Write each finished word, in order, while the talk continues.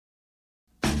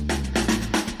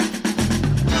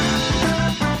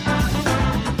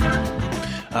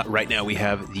Right now we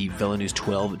have the VeloNews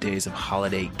 12 Days of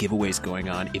Holiday giveaways going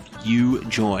on. If you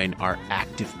join our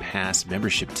Active Pass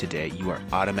membership today, you are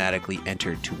automatically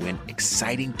entered to win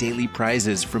exciting daily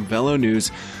prizes from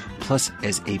VeloNews. Plus,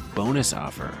 as a bonus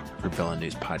offer for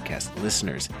VeloNews podcast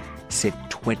listeners, save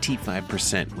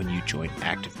 25% when you join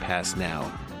Active Pass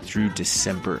now through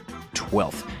December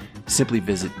 12th. Simply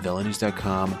visit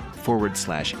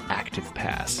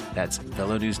velonews.com/ActivePass. That's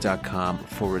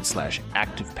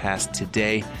velonews.com/ActivePass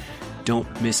today.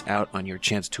 Don't miss out on your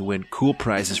chance to win cool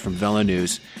prizes from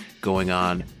VeloNews going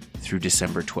on through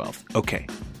December 12th. Okay,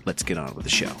 let's get on with the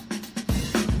show.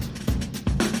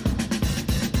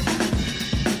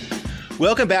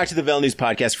 Welcome back to the VeloNews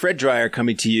podcast. Fred Dreyer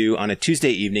coming to you on a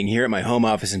Tuesday evening here at my home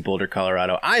office in Boulder,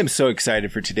 Colorado. I am so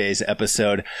excited for today's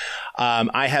episode.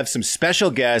 I have some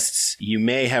special guests. You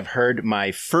may have heard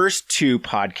my first two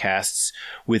podcasts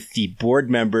with the board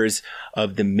members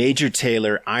of the Major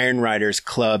Taylor Iron Riders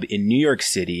Club in New York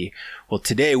City. Well,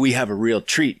 today we have a real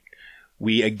treat.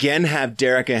 We again have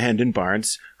Derica Hendon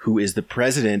Barnes, who is the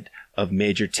president of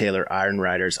Major Taylor Iron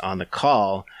Riders, on the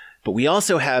call. But we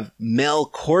also have Mel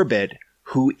Corbett,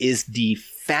 who is the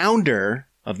founder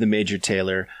of the Major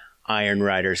Taylor Iron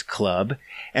Riders Club.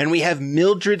 And we have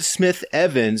Mildred Smith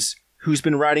Evans, who's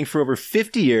been riding for over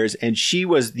 50 years, and she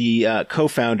was the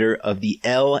co-founder of the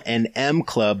L&M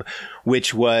Club,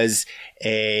 which was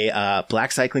a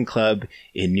black cycling club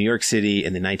in New York City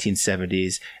in the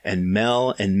 1970s. And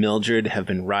Mel and Mildred have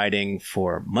been riding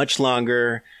for much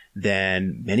longer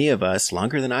than many of us,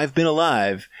 longer than I've been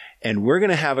alive. And we're going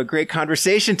to have a great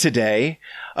conversation today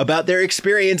about their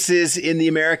experiences in the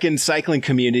American cycling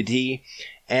community.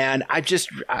 And I'm just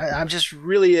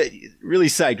really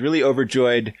psyched, really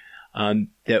overjoyed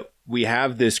that we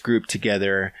have this group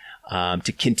together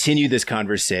to continue this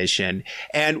conversation.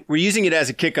 And we're using it as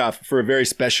a kickoff for a very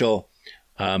special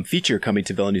feature coming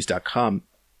to velonews.com.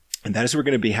 And that is we're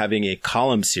going to be having a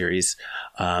column series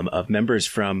of members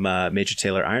from Major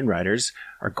Taylor Iron Riders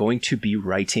are going to be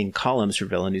writing columns for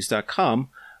velonews.com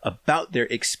about their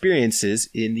experiences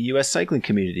in the U.S. cycling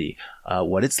community,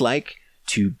 what it's like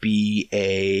to be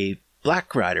a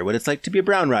black rider, what it's like to be a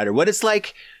brown rider, what it's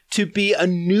like to be a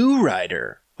new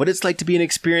rider, what it's like to be an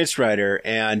experienced rider.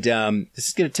 And this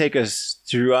is going to take us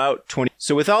throughout 20.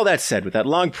 So with all that said, with that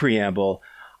long preamble,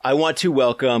 I want to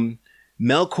welcome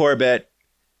Mel Corbett,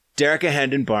 Derica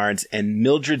Hendon Barnes, and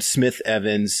Mildred Smith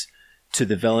Evans to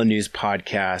the VeloNews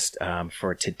podcast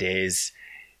for today's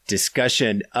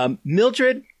discussion.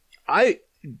 Mildred,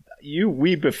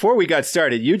 before we got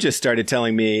started, you just started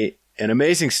telling me an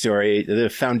amazing story, the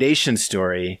foundation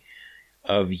story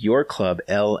of your club,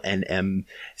 L&M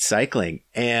Cycling.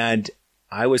 And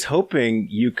I was hoping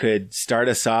you could start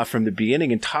us off from the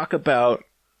beginning and talk about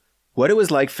what it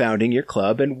was like founding your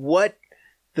club and what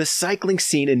the cycling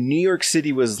scene in New York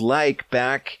City was like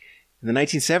back in the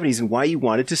 1970s and why you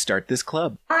wanted to start this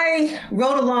club. I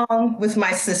rode along with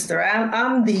my sister.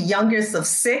 I'm the youngest of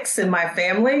six in my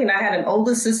family, and I had an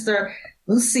older sister,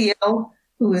 Lucille,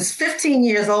 who is 15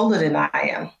 years older than I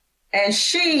am. And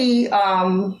she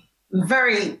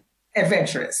very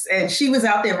adventurous, and she was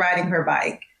out there riding her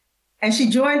bike. And she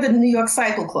joined the New York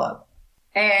Cycle Club.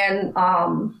 And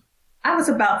I was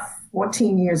about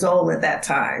 14 years old at that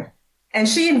time. And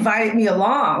she invited me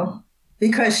along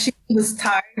because she was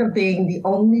tired of being the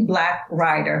only Black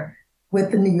rider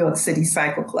with the New York City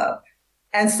Cycle Club.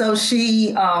 And so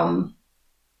she,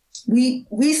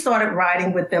 we started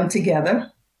riding with them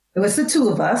together. It was the two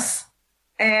of us.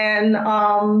 And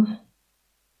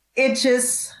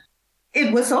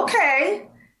it was okay.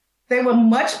 They were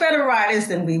much better riders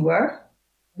than we were.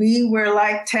 We were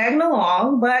like tagging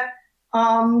along, but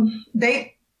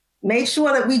they made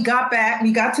sure that we got back.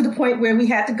 We got to the point where we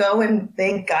had to go and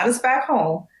they got us back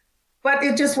home. But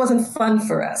it just wasn't fun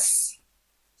for us.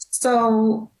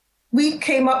 So we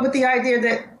came up with the idea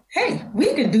that, hey,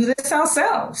 we can do this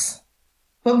ourselves.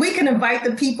 But we can invite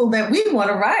the people that we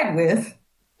want to ride with,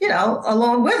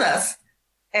 along with us.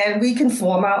 And we can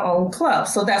form our own club.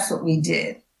 So that's what we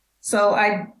did. So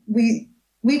we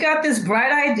got this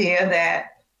bright idea that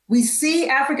we see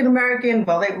African-American,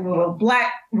 they were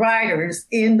Black riders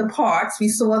in the parks. We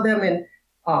saw them in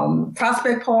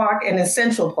Prospect Park and in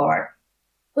Central Park.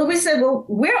 But we said, well,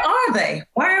 where are they?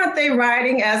 Why aren't they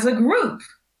riding as a group?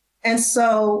 And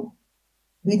so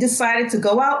we decided to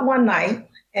go out one night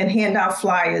and hand out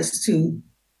flyers to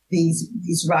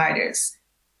these riders.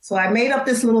 So I made up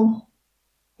this little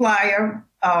flyer,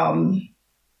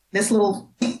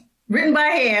 written by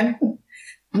hand,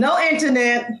 no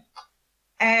internet.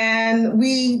 And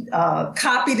we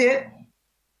copied it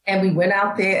and we went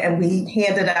out there and we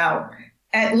handed out.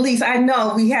 at least I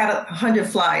know we had 100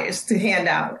 flyers to hand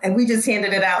out, and we just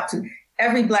handed it out to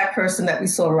every Black person that we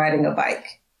saw riding a bike.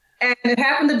 And it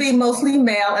happened to be mostly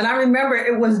male. And I remember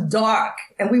it was dark,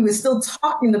 and we were still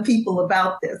talking to people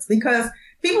about this because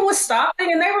people were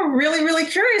stopping and they were really, really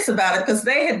curious about it because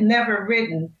they had never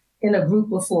ridden in a group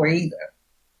before either.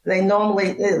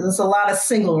 There's a lot of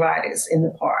single riders in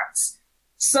the parks.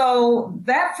 So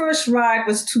that first ride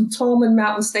was to Tolman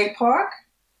Mountain State Park.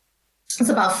 It's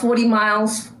about 40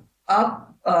 miles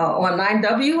up on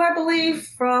 9W, I believe,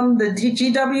 from the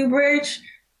GW Bridge.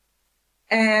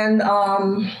 And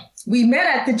we met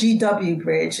at the GW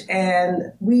Bridge,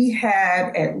 and we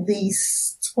had at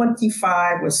least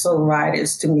 25 or so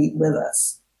riders to meet with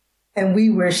us. And we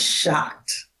were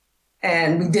shocked.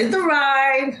 And we did the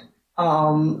ride.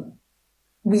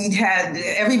 We had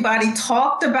everybody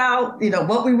talked about,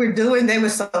 what we were doing. They were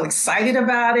so excited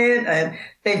about it, and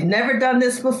they've never done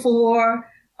this before.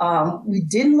 We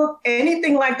didn't look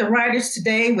anything like the riders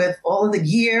today with all of the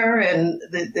gear and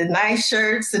the nice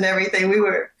shirts and everything. We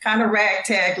were kind of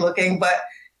ragtag looking, but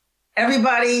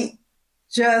everybody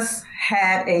just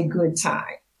had a good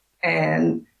time,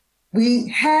 and we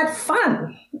had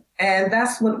fun. And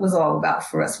that's what it was all about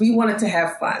for us. We wanted to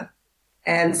have fun.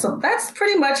 And so that's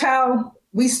pretty much how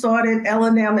we started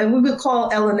L&M, and we would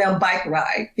call L&M Bike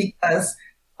Ride because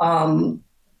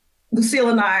Lucille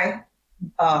and I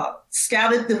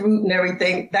scouted the route and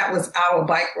everything. That was our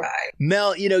bike ride.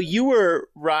 Mel, you were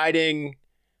riding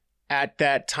at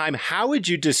that time. How would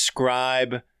you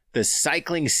describe the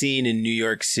cycling scene in New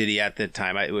York City at that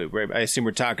time? I assume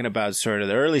we're talking about sort of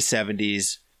the early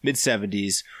 70s, mid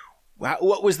 70s.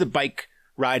 What was the bike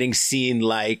riding scene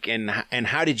like, and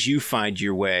how did you find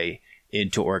your way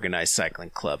into organized cycling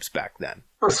clubs back then?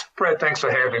 First, Fred, thanks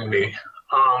for having me.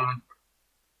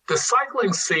 The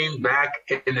cycling scene back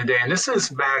in the day, and this is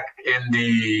back in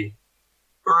the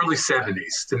early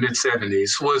 70s to mid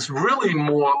 70s, was really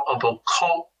more of a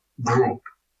cult group.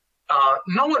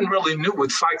 No one really knew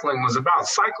what cycling was about.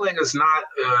 Cycling is not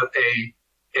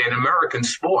an American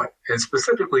sport, and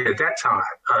specifically at that time,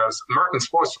 American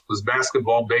sports was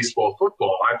basketball, baseball,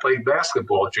 football. I played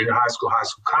basketball, junior high school,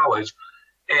 college,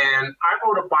 and I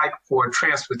rode a bike for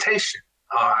transportation.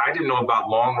 I didn't know about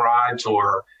long rides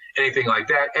or anything like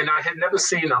that, and I had never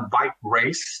seen a bike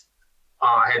race.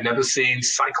 I had never seen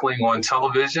cycling on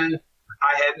television.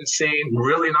 I hadn't seen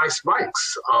really nice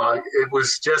bikes. It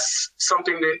was just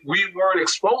something that we weren't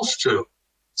exposed to.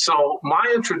 So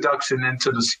my introduction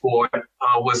into the sport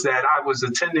was that I was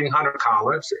attending Hunter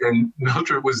College, and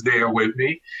Mildred was there with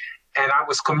me, and I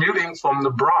was commuting from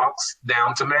the Bronx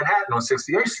down to Manhattan on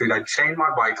 68th Street. I chained my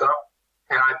bike up,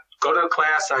 and I go to the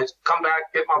class, I come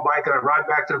back, get my bike, and I ride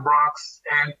back to the Bronx.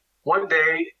 And one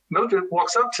day, Mildred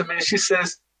walks up to me, and she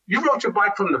says, "You rode your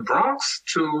bike from the Bronx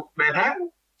to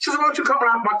Manhattan?" She said, "Why don't you come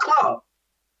around my club?"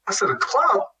 I said, "A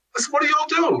club?" I said, "What do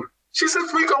y'all do?" She said,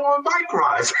 "We go on bike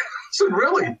rides." I said,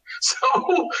 "Really?"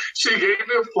 So she gave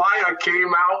me a fly. I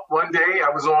came out one day. I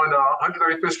was on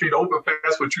 135th Street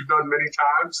Overpass, which you've done many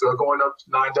times, going up to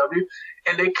 9W.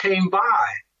 And they came by.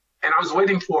 And I was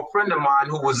waiting for a friend of mine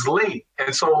who was late.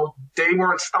 And so they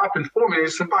weren't stopping for me. They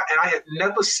just went by. And I had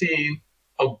never seen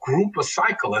a group of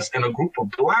cyclists and a group of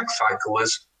Black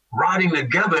cyclists riding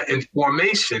together in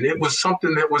formation. It was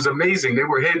something that was amazing. They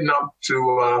were heading up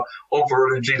to over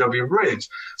the GW Bridge.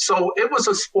 So it was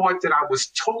a sport that I was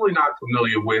totally not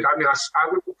familiar with. I mean, I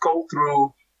would go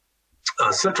through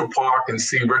Central Park and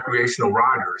see recreational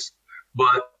riders,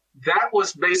 but that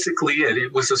was basically it.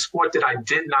 It was a sport that I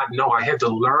did not know. I had to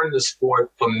learn the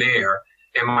sport from there,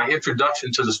 and my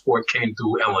introduction to the sport came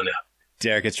through L&M.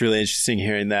 Derek, it's really interesting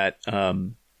hearing that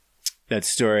that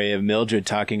story of Mildred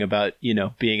talking about,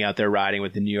 being out there riding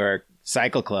with the New York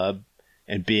Cycle Club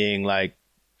and being like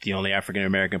the only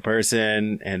African-American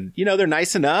person. And, they're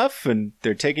nice enough and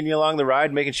they're taking you along the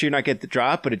ride, making sure you not get the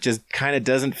drop, but it just kind of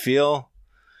doesn't feel,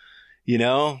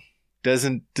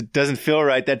 doesn't feel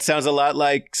right. That sounds a lot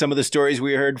like some of the stories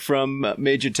we heard from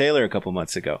Major Taylor a couple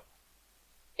months ago.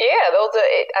 Yeah,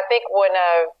 I think when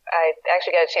I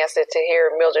actually got a chance to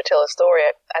hear Mildred tell a story,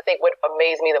 I think what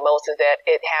amazed me the most is that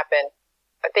it happened.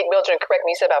 I think Mildred, correct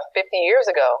me, you said about 50 years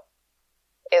ago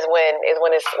is when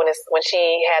she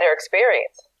had her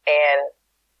experience, and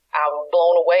I'm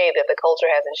blown away that the culture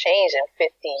hasn't changed in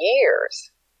 50 years.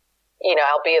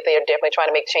 Albeit they are definitely trying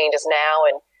to make changes now,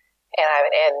 and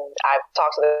I've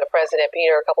talked to the president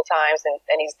Peter a couple times,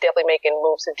 and he's definitely making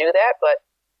moves to do that. But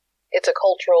it's a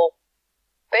cultural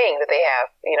thing that they have.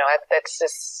 That's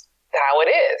just how it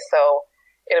is. So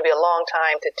it'll be a long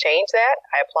time to change that.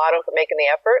 I applaud them for making the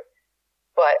effort.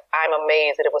 but I'm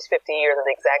amazed that it was 50 years of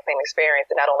the exact same experience.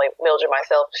 And not only Mildred and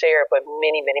myself shared, but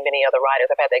many, many, many other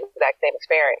riders have had the exact same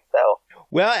experience. So,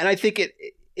 well, and I think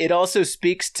it also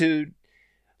speaks to,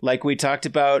 like we talked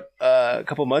about a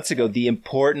couple months ago, the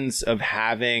importance of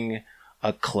having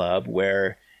a club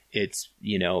where it's,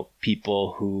 you know,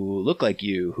 people who look like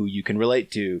you, who you can relate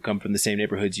to, come from the same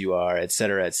neighborhoods you are, et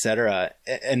cetera, et cetera.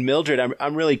 And Mildred,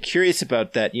 I'm really curious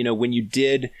about that. You know, when you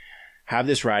did have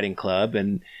this riding club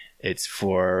and it's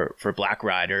for Black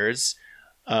riders,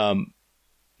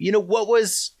 you know, what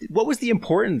was the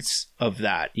importance of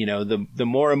that? You know, the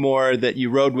more and more that you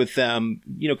rode with them,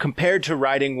 you know, compared to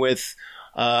riding with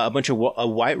a bunch of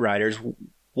white riders,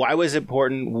 why was it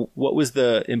important? What was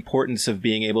the importance of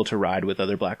being able to ride with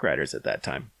other Black riders at that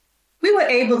time? We were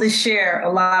able to share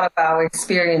a lot of our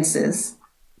experiences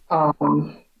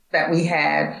that we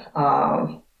had,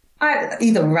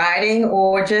 either riding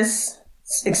or just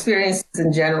experiences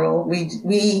in general.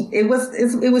 It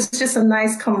was just a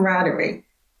nice camaraderie,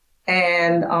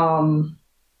 and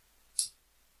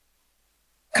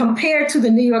compared to the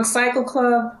New York Cycle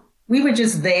Club, we were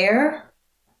just there.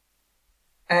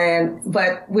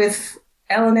 But with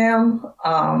L&M,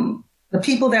 the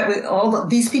people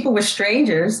these people were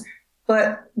strangers,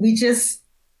 but we just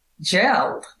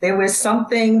gelled. There was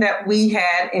something that we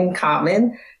had in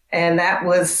common, and that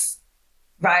was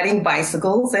riding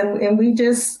bicycles, and we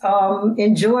just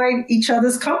enjoyed each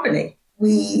other's company.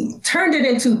 We turned it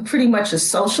into pretty much a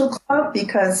social club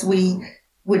because we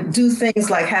would do things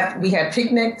like we had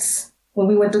picnics when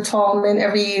we went to Tallman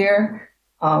every year.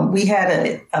 We had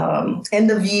a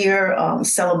end of year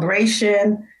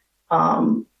celebration,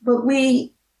 but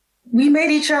we made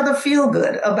each other feel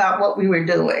good about what we were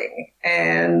doing,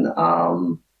 and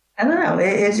I don't know,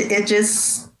 it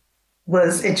just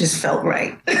felt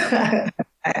right.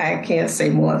 I can't say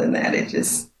more than that.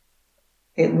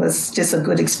 It was just a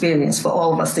good experience for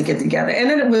all of us to get together,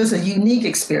 and then it was a unique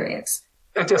experience.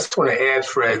 I just want to add,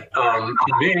 Fred,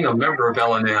 being a member of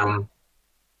L&M,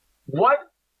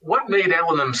 what made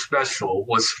L&M special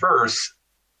was, first,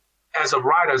 as a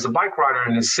bike rider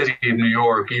in the city of New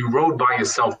York, you rode by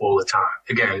yourself all the time.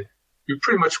 Again, you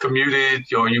pretty much commuted,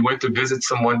 you went to visit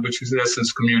someone, which was in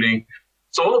essence commuting.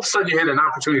 So all of a sudden you had an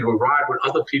opportunity to ride with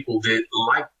other people that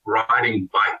like riding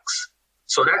bikes.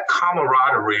 So that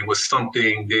camaraderie was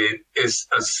something that, as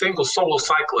a single solo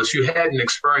cyclist, you hadn't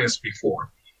experienced before.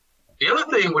 The other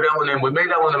thing with L&M, what made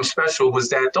L&M special, was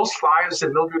that those flyers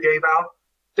that Mildred gave out,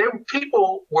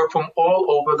 people were from all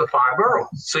over the 5 boroughs.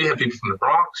 So you had people from the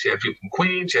Bronx, you had people from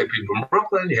Queens, you had people from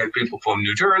Brooklyn, you had people from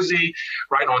New Jersey,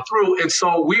 right on through. And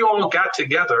so we all got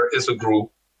together as a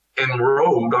group and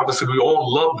rode. Obviously, we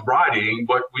all loved riding,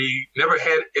 but we never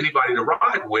had anybody to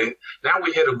ride with. Now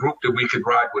we had a group that we could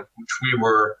ride with, which we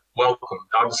were welcomed,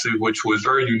 obviously, which was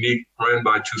very unique, run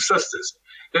by 2 sisters.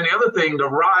 Then the other thing, the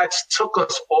rides took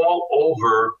us all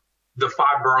over the 5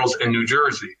 boroughs in New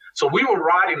Jersey. So we were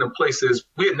riding to places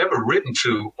we had never ridden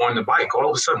to on the bike. All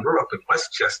of a sudden, we're up in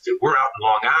Westchester, we're out in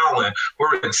Long Island,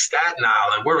 we're in Staten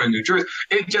Island, we're in New Jersey.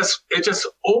 It just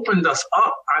opened us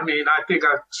up. I mean, I think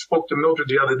I spoke to Mildred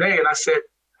the other day, and I said,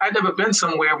 I'd never been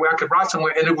somewhere where I could ride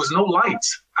somewhere and there was no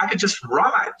lights. I could just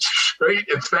ride straight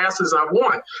as fast as I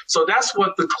want. So that's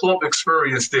what the club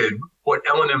experience did, what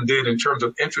L&M did in terms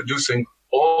of introducing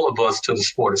all of us to the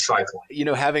sport of cycling. You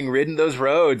know, having ridden those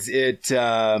roads, it's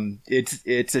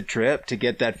a trip to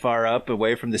get that far up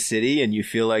away from the city, and you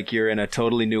feel like you're in a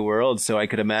totally new world. So I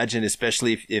could imagine,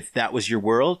 especially if that was your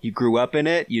world, you grew up in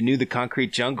it, you knew the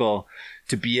concrete jungle,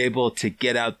 to be able to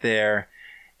get out there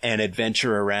and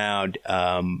adventure around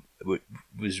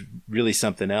was really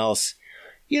something else.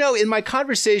 You know, in my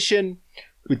conversation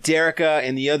with Derica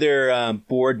and the other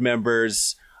board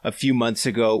members a few months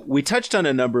ago, we touched on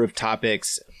a number of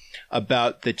topics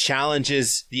about the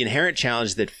challenges, the inherent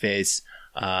challenges that face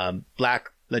Black,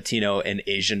 Latino, and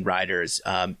Asian riders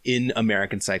in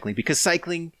American cycling, because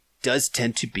cycling does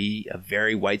tend to be a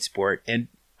very white sport. And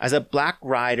as a Black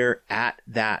rider at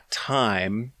that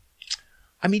time,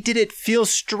 I mean, did it feel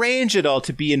strange at all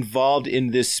to be involved in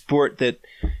this sport that,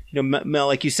 you know, Mel,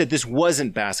 like you said, this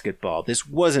wasn't basketball. This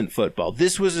wasn't football.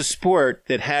 This was a sport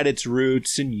that had its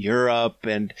roots in Europe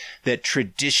and that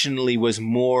traditionally was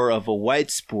more of a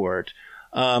white sport.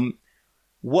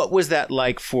 What was that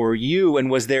like for you?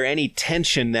 And was there any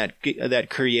tension that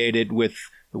created with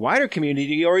the wider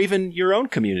community or even your own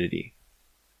community?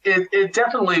 It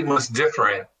definitely was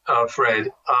different,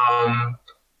 Fred.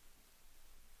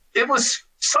 It was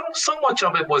so much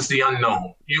of it was the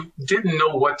unknown. You didn't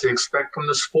know what to expect from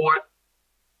the sport.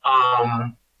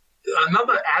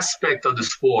 another aspect of the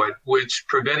sport which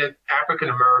prevented African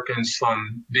Americans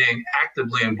from being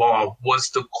actively involved was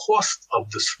the cost of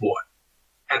the sport.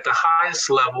 At the highest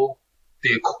level,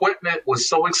 the equipment was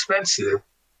so expensive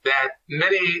that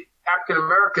many African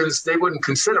Americans, they wouldn't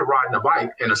consider riding a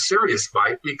bike, and a serious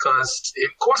bike, because it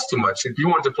costs too much. If you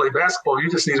wanted to play basketball, you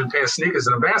just need a pair of sneakers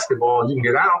and a basketball. You can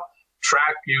get out,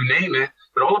 track, you name it.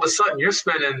 But all of a sudden, you're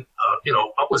spending,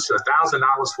 upwards to $1,000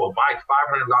 for a bike,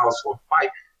 $500 for a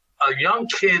bike. A young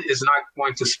kid is not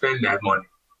going to spend that money.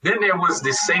 Then there was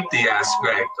the safety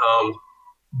aspect of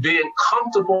being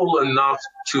comfortable enough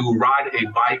to ride a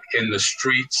bike in the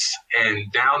streets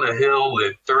and down a hill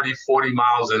at 30, 40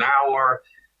 miles an hour.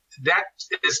 That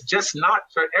is just not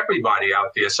for everybody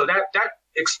out there. So that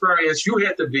experience, you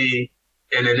had to be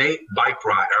an innate bike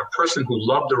rider, a person who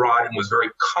loved to ride and was very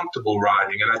comfortable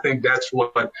riding. And I think that's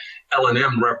what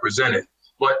L&M represented.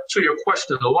 But to your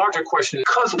question, the larger question,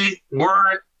 because we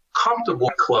weren't comfortable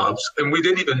with clubs and we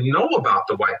didn't even know about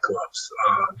the white clubs,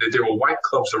 that there were white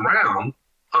clubs around,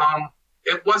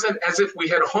 it wasn't as if we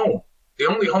had a home. The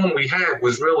only home we had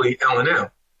was really L&M.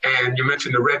 And you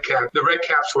mentioned the Red Caps. The Red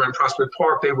Caps were in Prospect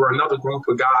Park. They were another group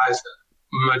of guys.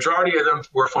 Majority of them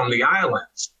were from the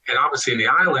islands. And obviously in the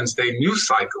islands, they knew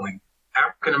cycling.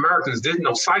 African Americans didn't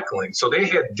know cycling. So they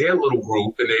had their little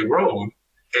group and they rode.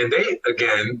 And they,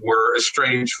 again, were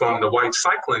estranged from the white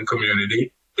cycling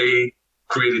community. They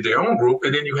created their own group.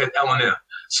 And then you had L&M.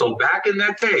 So back in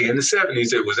that day, in the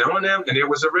 70s, it was L&M and there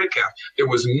was a Red Cap. There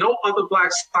was no other black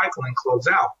cycling clubs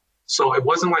out. So it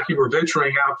wasn't like you were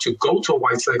venturing out to go to a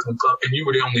white cycling club and you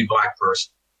were the only black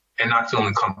person and not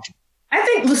feeling comfortable. I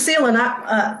think Lucille and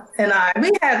I,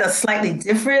 we had a slightly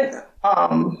different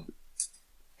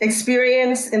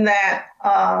experience in that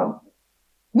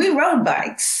we rode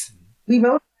bikes. We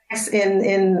rode bikes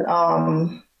in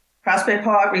Prospect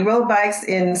Park. We rode bikes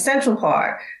in Central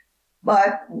Park.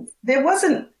 But there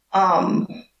wasn't,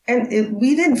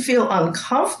 we didn't feel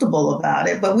uncomfortable about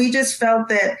it, but we just felt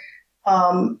that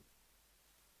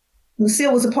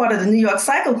Lucille was a part of the New York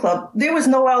Cycle Club. There was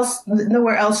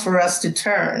nowhere else for us to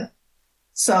turn.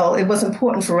 So it was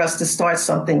important for us to start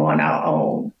something on our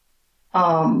own.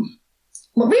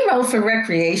 But we rode for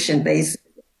recreation,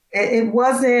 basically. It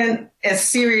wasn't as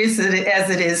serious as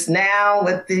it is now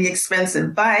with the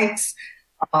expensive bikes,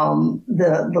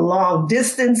 the long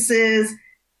distances.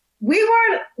 We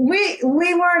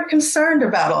weren't concerned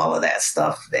about all of that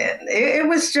stuff then. It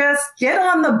was just get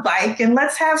on the bike and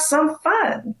let's have some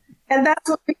fun. And that's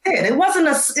what we did. It wasn't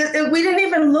we didn't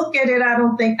even look at it, I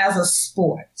don't think, as a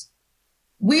sport.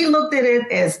 We looked at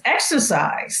it as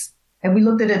exercise and we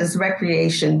looked at it as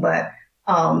recreation, but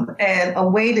and a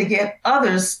way to get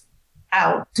others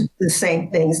out to do the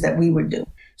same things that we were doing.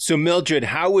 So Mildred,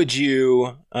 how would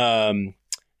you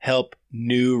help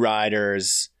new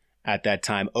riders at that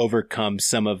time overcome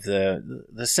some of the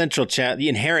central the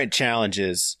inherent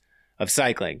challenges of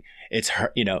cycling? It's,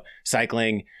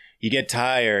 cycling, you get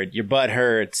tired, your butt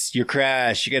hurts, you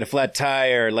crash, you get a flat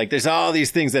tire. Like there's all these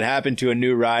things that happen to a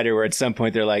new rider where at some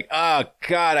point they're like, oh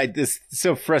God, this is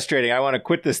so frustrating. I want to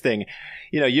quit this thing.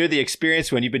 You're the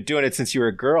experienced one. You've been doing it since you were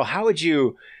a girl. How would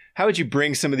you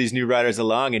bring some of these new riders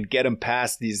along and get them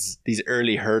past these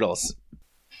early hurdles?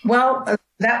 Well,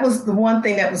 that was the one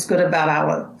thing that was good about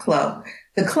our club.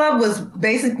 The club was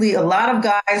basically a lot of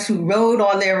guys who rode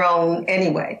on their own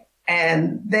anyway.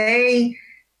 And they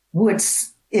would,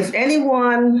 if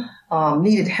anyone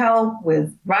needed help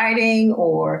with riding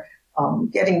or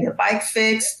getting their bike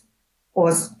fixed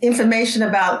or information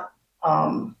about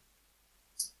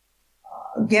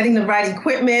getting the right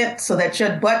equipment so that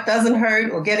your butt doesn't hurt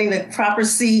or getting the proper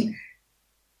seat,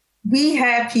 we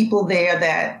had people there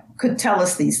that could tell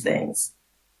us these things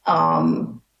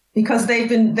because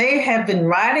they have been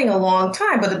riding a long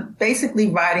time, but basically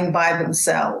riding by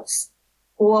themselves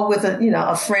or with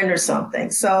a friend or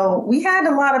something. So we had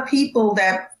a lot of people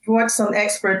that brought some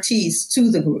expertise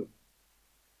to the group.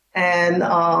 And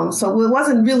so it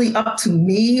wasn't really up to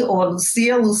me or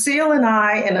Lucille. Lucille and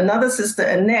I and another sister,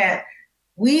 Annette,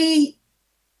 we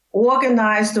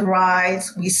organized the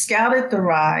rides. We scouted the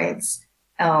rides.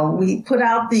 We put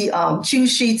out the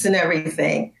choose sheets and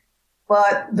everything.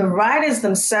 But the riders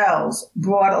themselves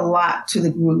brought a lot to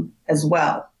the group as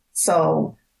well.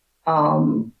 So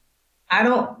I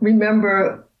don't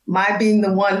remember my being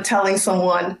the one telling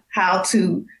someone how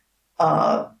to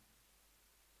ride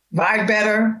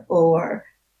better or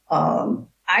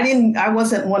I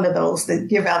wasn't one of those that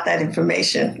give out that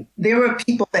information. There were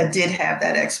people that did have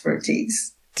that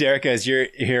expertise. Derek, as you're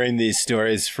hearing these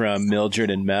stories from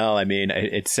Mildred and Mel, I mean,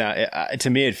 to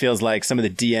me, it feels like some of the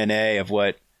DNA of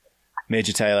what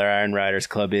Major Taylor Iron Riders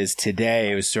Club is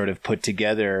today. It was sort of put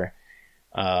together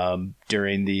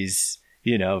during these,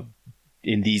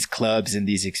 in these clubs and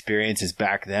these experiences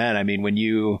back then. I mean, when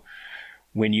you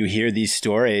hear these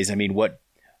stories, I mean, what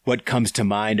comes to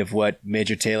mind of what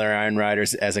Major Taylor Iron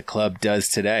Riders as a club does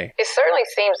today? It certainly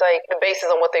seems like the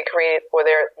basis on what they created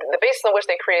the basis on which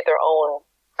they created their own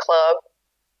club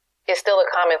is still a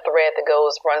common thread that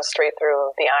runs straight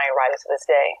through the Iron Riders to this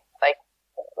day. Like,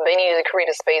 they needed to create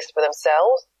a space for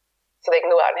themselves so they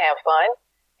can go out and have fun.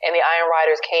 And the Iron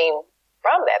Riders came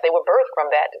from that. They were birthed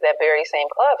from that very same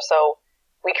club. So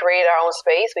we created our own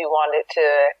space. We wanted to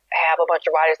have a bunch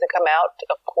of riders that come out,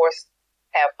 of course,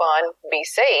 have fun, be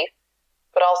safe,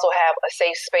 but also have a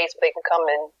safe space where they can come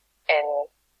in and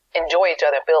enjoy each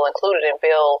other, feel included and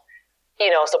feel,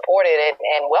 supported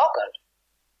and welcomed.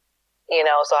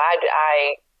 So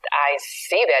I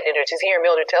see that, just hearing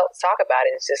Mildred talk about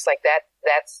it, it's just like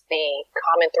that's the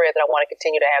common thread that I want to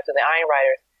continue to have through the Iron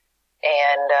Riders.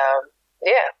 And,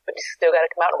 but you still got to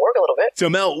come out and work a little bit. So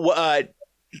Mel,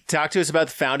 talk to us about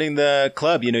founding the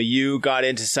club. You got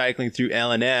into cycling through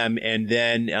L&M, and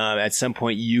then at some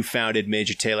point you founded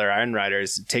Major Taylor Iron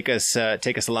Riders. Take us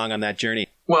along on that journey.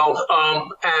 Well,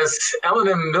 as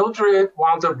L&M, Mildred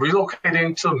wound up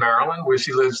relocating to Maryland, where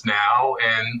she lives now,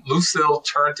 and Lucille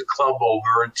turned the club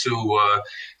over to a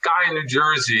guy in New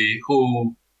Jersey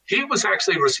who he was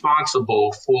actually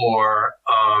responsible for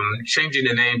changing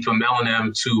the name from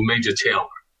L&M to Major Taylor.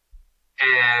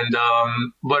 And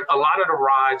but a lot of the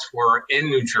rides were in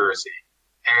New Jersey,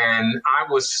 and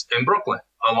I was in Brooklyn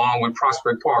along with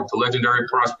Prospect Park, the legendary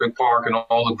Prospect Park, and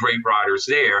all the great riders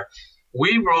there.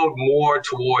 We rode more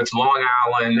towards Long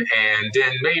Island and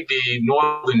then maybe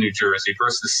northern New Jersey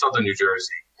versus southern New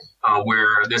Jersey,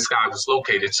 where this guy was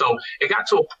located. So it got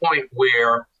to a point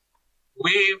where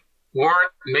we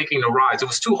weren't making the rides. It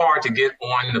was too hard to get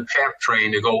on the PATH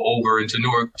train to go over into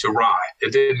Newark to ride.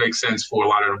 It didn't make sense for a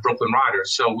lot of the Brooklyn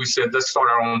riders. So we said, let's start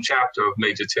our own chapter of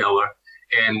Major Taylor.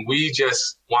 And we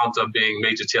just wound up being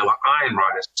Major Taylor Iron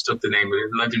Riders, took the name of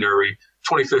the legendary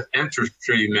 25th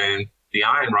Infantrymen, the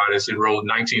Iron Riders, that rode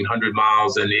 1,900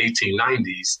 miles in the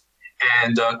 1890s,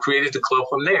 and created the club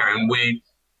from there. And we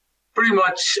pretty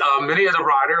much, many of the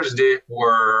riders that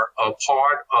were a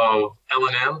part of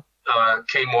L&M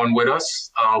came on with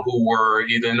us, who were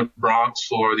either in the Bronx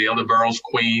or the other boroughs,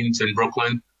 Queens and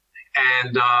Brooklyn.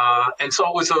 And so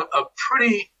it was a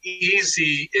pretty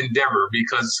easy endeavor,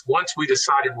 because once we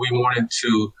decided we wanted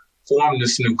to form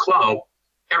this new club,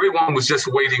 everyone was just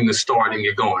waiting to start and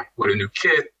get going with a new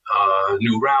kit,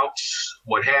 new routes,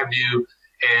 what have you.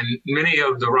 And many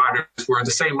of the riders were the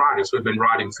same riders who had been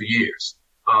riding for years.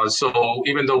 So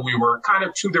even though we were kind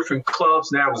of two different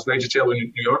clubs, now it was Major Taylor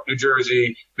New York, New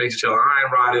Jersey, Major Taylor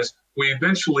Iron Riders, we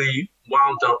eventually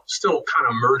wound up still kind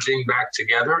of merging back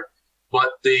together, but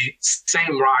the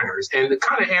same riders. And to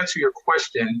kind of answer your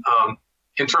question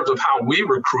in terms of how we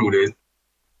recruited,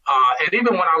 and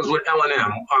even when I was with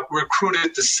L&M, I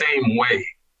recruited the same way.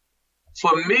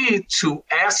 For me to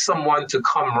ask someone to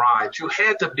come ride, you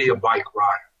had to be a bike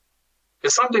rider.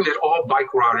 It's something that all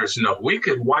bike riders know. We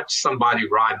could watch somebody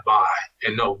ride by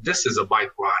and know this is a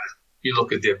bike rider. You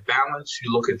look at their balance,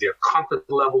 you look at their comfort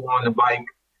level on the bike.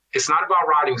 It's not about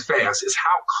riding fast. It's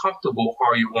how comfortable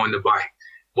are you on the bike?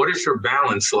 What is your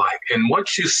balance like? And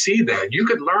once you see that, you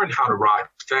can learn how to ride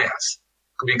fast,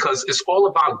 because it's all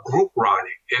about group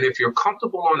riding. And if you're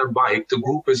comfortable on a bike, the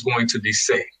group is going to be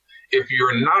safe. If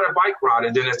you're not a bike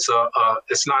rider, then it's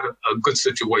not a good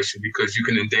situation, because you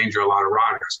can endanger a lot of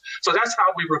riders. So that's how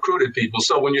we recruited people.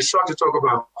 So when you start to talk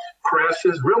about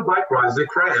crashes, real bike riders, they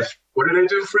crash. What do they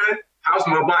do, Fred? How's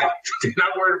my bike? They're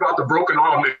not worried about the broken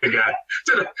arm they got.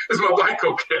 Is my bike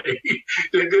okay?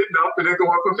 They're getting up and they're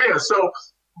going from there. So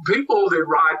people that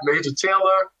ride Major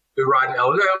Taylor, that ride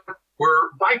L&M,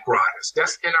 were bike riders.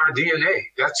 That's in our DNA.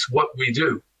 That's what we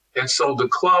do. And so the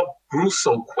club grew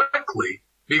so quickly,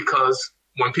 because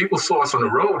when people saw us on the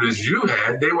road, as you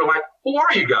had, they were like, who are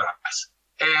you guys?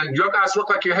 And your guys look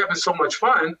like you're having so much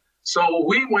fun. So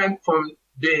we went from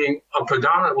being a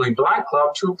predominantly Black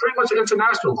club to pretty much an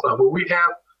international club, where we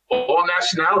have all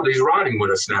nationalities riding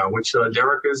with us now, which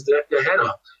Derek is the head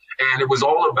of. And it was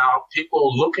all about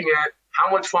people looking at how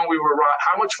much fun we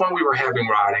were having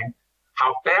riding,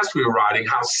 how fast we were riding,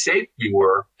 how safe we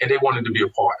were, and they wanted to be a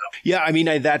part of it. Yeah, I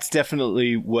mean, that's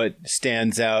definitely what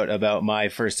stands out about my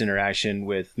first interaction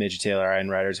with Major Taylor Iron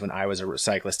Riders when I was a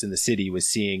cyclist in the city, was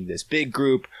seeing this big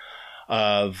group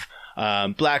of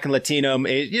Black and Latino,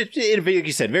 like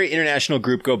you said, very international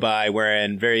group go by,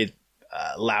 wearing very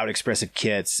loud, expressive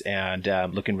kits and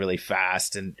looking really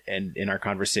fast. And in our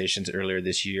conversations earlier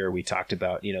this year, we talked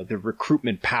about, the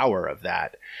recruitment power of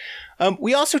that.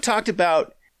 We also talked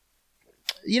about,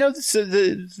 so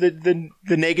the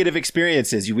negative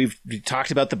experiences. We've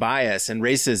talked about the bias and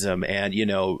racism,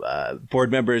 and,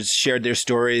 board members shared their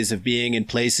stories of being in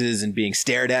places and being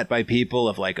stared at by people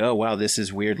of like, oh, wow, this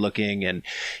is weird looking. And,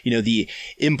 the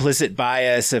implicit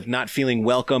bias of not feeling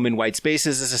welcome in white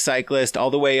spaces as a cyclist,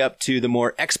 all the way up to the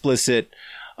more explicit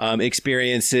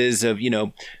experiences of,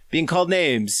 being called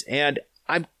names. And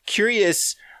I'm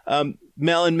curious,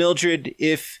 Mel and Mildred,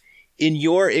 if in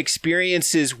your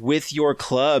experiences with your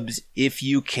clubs, if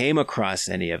you came across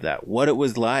any of that, what it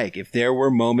was like, if there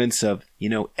were moments of,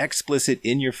 explicit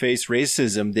in-your-face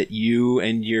racism that you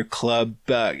and your club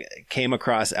came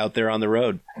across out there on the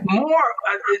road.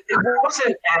 It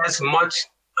wasn't as much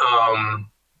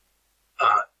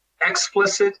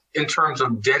explicit in terms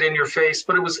of dead in your face,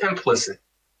 but it was implicit.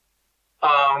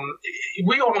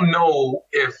 We all know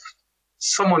if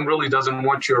someone really doesn't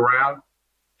want you around,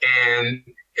 and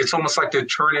it's almost like they're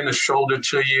turning the shoulder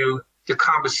to you. The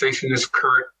conversation is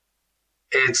curt.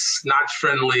 It's not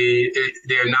friendly.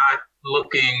 They're not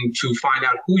looking to find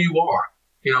out who you are.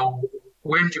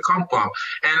 Where did you come from?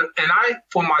 And I,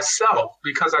 for myself,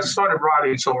 because I started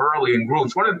riding so early in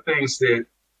groups, one of the things that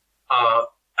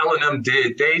L&M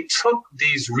did, they took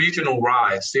these regional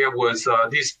rides. There was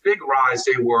these big rides.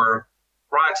 They were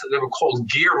rides that were called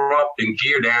Gear Up and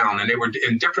Gear Down, and they were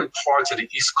in different parts of the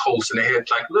East Coast, and they had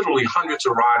like literally hundreds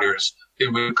of riders that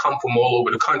would come from all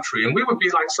over the country, and we would be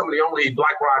like some of the only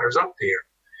Black riders up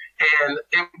there. And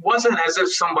it wasn't as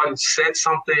if someone said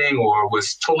something or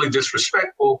was totally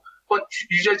disrespectful, but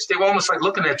they were almost like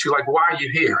looking at you like, why are you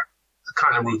here?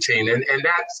 Kind of routine. And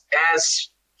that's as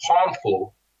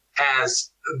harmful as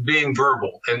being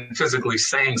verbal and physically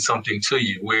saying something to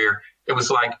you, where it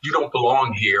was like, you don't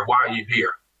belong here. Why are you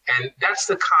here? And that's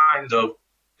the kind of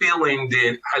feeling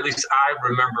that at least I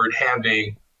remembered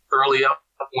having early up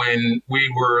when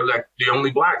we were like the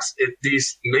only Blacks at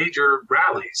these major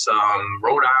rallies,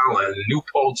 Rhode Island, New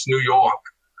Paltz, New York,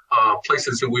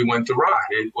 places that we went to ride.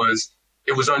 It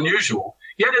was unusual.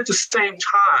 Yet at the same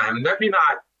time, let me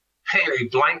not paint a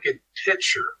blanket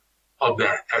picture of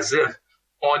that as if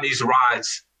on these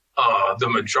rides, the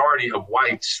majority of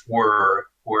whites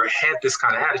had this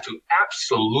kind of attitude.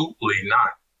 Absolutely not.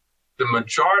 The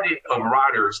majority of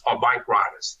riders are bike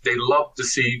riders. They love to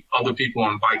see other people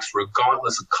on bikes,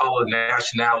 regardless of color,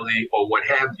 nationality, or what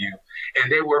have you.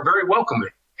 And they were very welcoming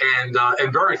and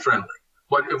very friendly.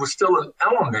 But it was still an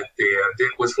element there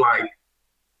that was like,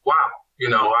 wow,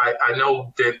 I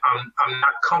know that I'm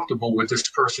not comfortable with this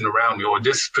person around me or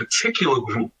this particular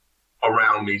group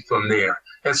around me from there.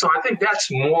 And so I think that's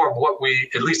more of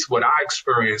at least what I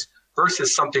experienced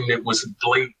versus something that was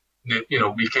blatant,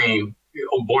 that, became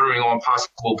bordering on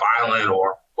possible violent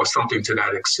or something to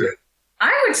that extent.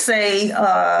 I would say,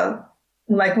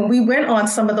 like when we went on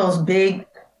some of those big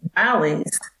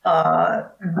rallies,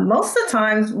 most of the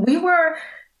times we were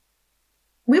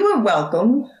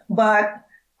welcome, but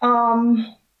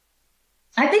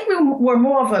I think we were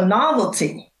more of a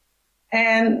novelty,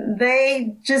 and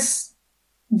they just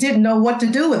didn't know what to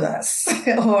do with us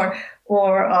or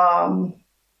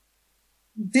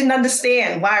didn't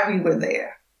understand why we were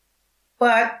there.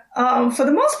 But for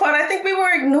the most part, I think we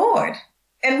were ignored,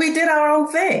 and we did our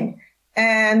own thing.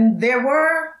 And there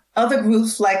were other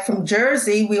groups, like from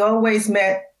Jersey, we always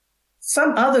met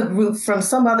some other group from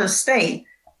some other state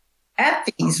at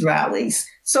these rallies.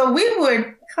 So we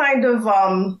would kind of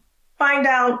find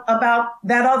out about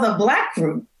that other Black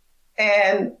group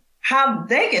and how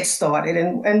they get started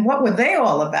and what were they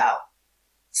all about.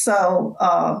 So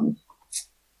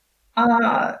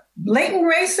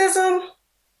blatant racism,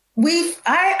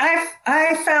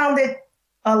 I found it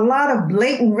a lot of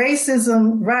blatant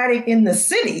racism riding in the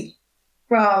city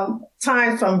from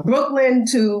Brooklyn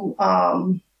to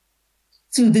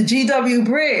the GW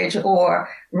Bridge or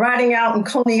riding out in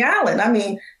Coney Island. I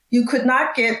mean, you could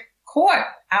not get caught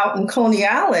out in Coney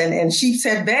Island and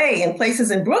Sheepshead Bay and places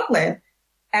in Brooklyn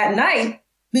at night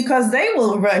because they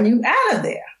will run you out of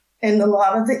there in a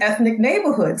lot of the ethnic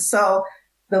neighborhoods. So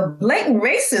the blatant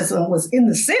racism was in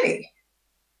the city.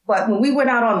 But when we went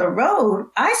out on the road,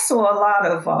 I saw a lot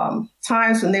of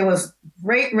times when there was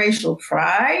great racial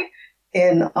pride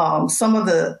in some of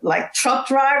the like truck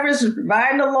drivers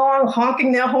riding along,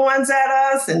 honking their horns at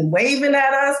us and waving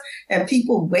at us, and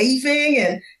people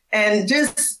waving and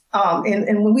just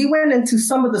and when we went into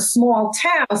some of the small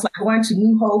towns, like going to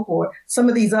New Hope or some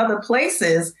of these other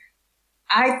places,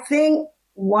 I think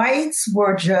whites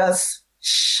were just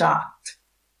shocked.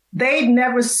 they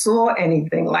never saw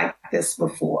anything like this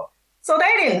before. So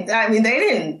they didn't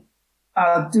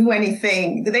do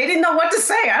anything. They didn't know what to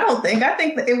say, I don't think. I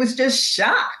think that it was just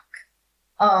shock.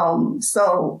 I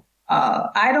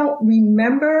don't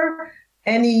remember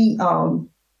any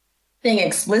thing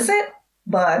explicit,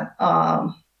 but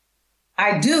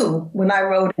I do when I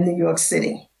rode in New York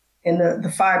City, in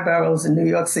the 5 boroughs in New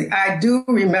York City. I do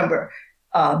remember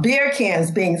beer cans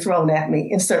being thrown at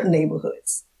me in certain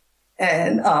neighborhoods.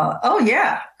 And,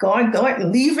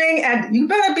 going, leaving, and you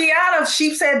better be out of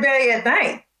Sheepshead Bay at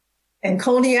night and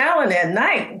Coney Island at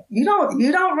night. You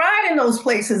don't ride in those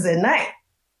places at night.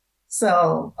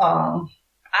 So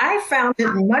I found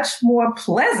it much more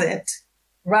pleasant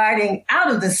riding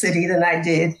out of the city than I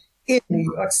did in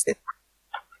New York City.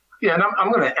 Yeah, and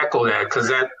I'm going to echo that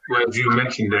because as you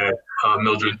mentioned that,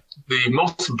 Mildred, the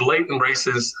most blatant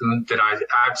racism that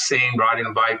I've seen riding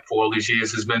a bike for all these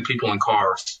years has been people in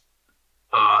cars.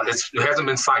 It hasn't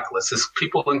been cyclists. It's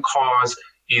people in cars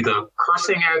either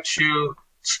cursing at you,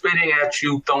 spitting at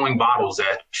you, throwing bottles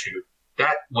at you.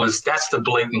 That's the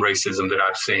blatant racism that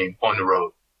I've seen on the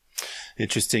road.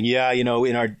 Interesting. Yeah,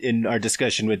 in our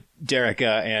discussion with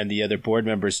Derica and the other board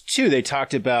members too, they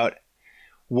talked about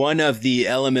one of the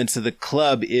elements of the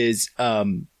club is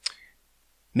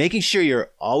making sure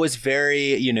you're always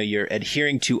you're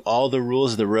adhering to all the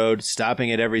rules of the road,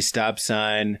 stopping at every stop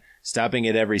sign, stopping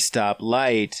at every stop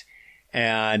light,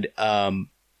 and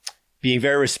being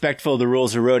very respectful of the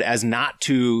rules of the road as not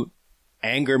to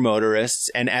anger motorists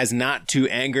and as not to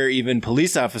anger even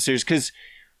police officers, because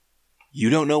you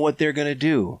don't know what they're going to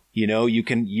do.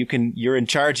 You're in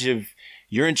charge of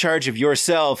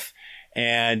yourself,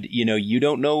 and you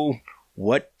don't know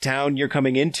what town you're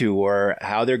coming into or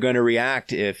how they're going to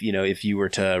react if you were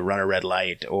to run a red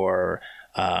light or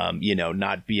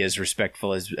not be as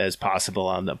respectful as possible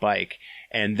on the bike.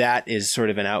 And that is sort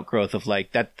of an outgrowth of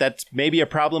that's maybe a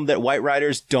problem that white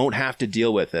riders don't have to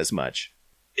deal with as much.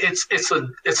 It's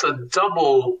a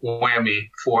double whammy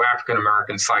for African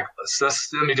American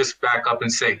cyclists. Let me just back up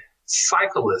and say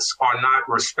cyclists are not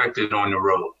respected on the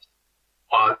road.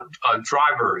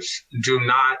 Drivers do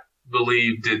not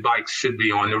believe that bikes should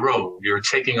be on the road. You're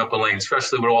taking up a lane,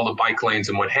 especially with all the bike lanes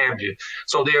and what have you.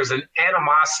 So there's an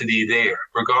animosity there,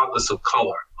 regardless of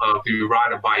color. If you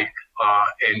ride a bike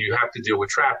and you have to deal with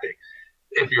traffic.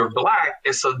 If you're black,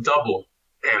 it's the double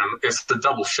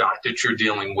shot that you're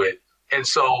dealing with. And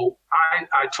so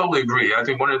I totally agree. I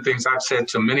think one of the things I've said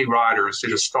to many riders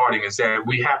that are starting is that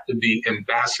we have to be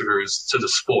ambassadors to the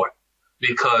sport.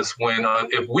 Because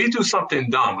if we do something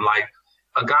dumb, like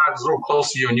a guy was real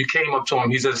close to you and you came up to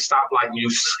him, he's at a stoplight and you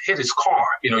hit his car,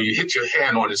 you hit your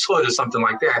hand on his hood or something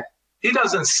like that. He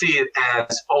doesn't see it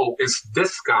as, oh, it's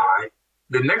this guy.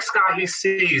 The next guy he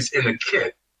sees in the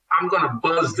kit, I'm going to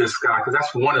buzz this guy because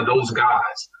that's one of those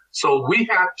guys. So we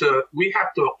have to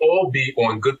all be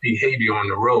on good behavior on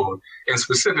the road, and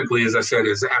specifically, as I said,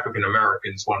 as African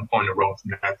Americans on the road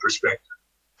from that perspective.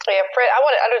 Yeah, Fred,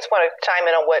 I just want to chime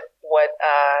in on what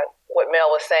Mel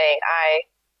was saying.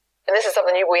 And this is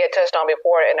something we had touched on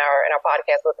before in our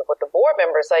podcast with the board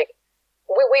members. Like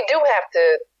we do have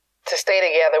to stay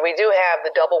together. We do have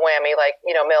the double whammy, like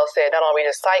Mel said. Not only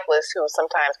just cyclists who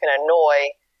sometimes can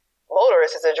annoy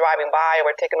motorists as they're driving by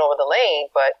or taking over the lane,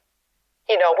 but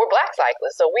we're black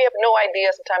cyclists, so we have no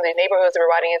idea sometimes these neighborhoods that we're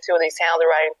riding into or these towns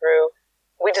we're riding through.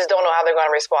 We just don't know how they're going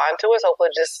to respond to us.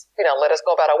 Hopefully just, let us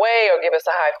go about our way or give us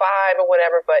a high five or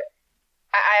whatever. But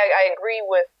I agree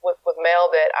with Mel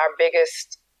that our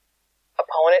biggest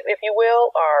opponent, if you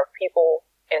will, are people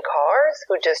in cars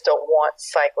who just don't want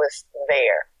cyclists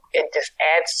there. It just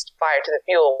adds fire to the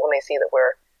fuel when they see that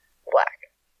we're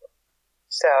black.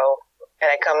 So,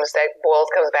 and comes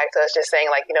back to us just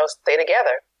saying stay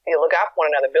together. Look out for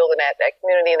one another, building that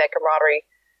community and that camaraderie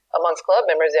amongst club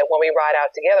members, that when we ride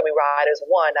out together, we ride as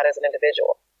one, not as an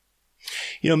individual.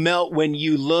 Mel, when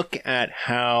you look at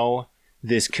how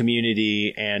this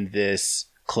community and this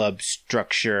club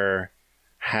structure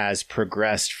has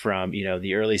progressed from,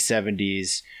 the early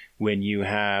 70s when you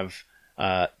have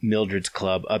Mildred's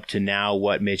Club up to now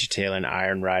what Major Taylor and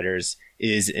Iron Riders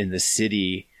is in the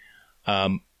city,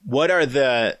 what are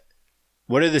the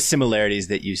similarities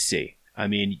that you see? I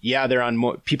mean, yeah,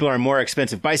 people are on more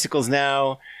expensive bicycles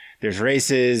now. There's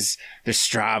races, there's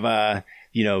Strava,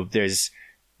 there's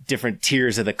different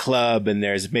tiers of the club, and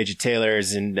there's Major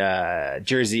Taylor's in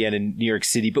Jersey and in New York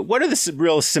City. But what are the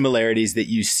real similarities that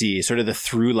you see, sort of the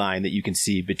through line that you can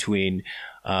see between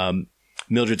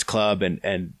Mildred's Club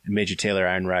and Major Taylor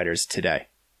Iron Riders today?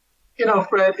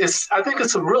 Fred, I think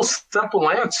it's a real simple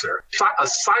answer. A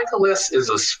cyclist is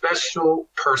a special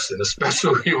person, a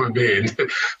special human being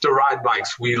to ride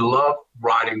bikes. We love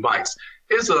riding bikes.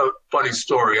 Here's a funny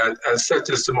story. I said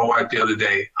this to my wife the other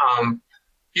day.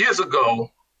 Years ago,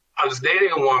 I was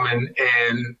dating a woman,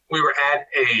 and we were at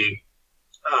a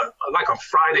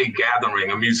Friday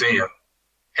gathering, a museum.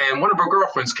 And one of her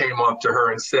girlfriends came up to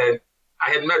her and said, I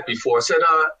had met before, said,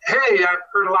 hey, I've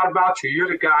heard a lot about you. You're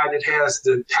the guy that has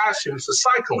the passion for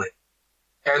cycling.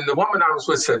 And the woman I was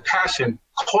with said, passion,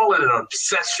 call it an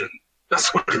obsession.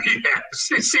 That's what he has.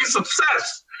 He's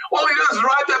obsessed. All he does is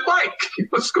ride that bike.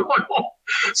 What's going on?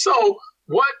 So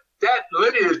what that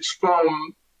lineage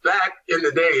from back in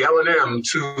the day, L&M,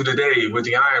 to today with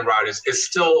the Iron Riders, is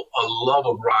still a love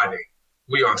of riding.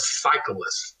 We are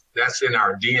cyclists. That's in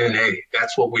our DNA.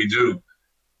 That's what we do.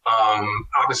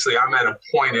 Obviously, I'm at a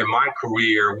point in my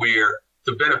career where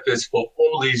the benefits for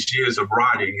all these years of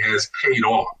riding has paid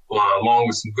off, along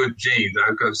with some good genes.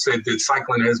 I could say that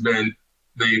cycling has been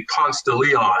the Ponce de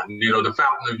Leon, the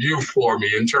fountain of youth for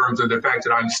me, in terms of the fact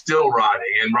that I'm still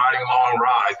riding and riding long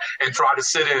rides and try to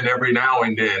sit in every now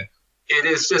and then. It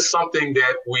is just something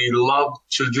that we love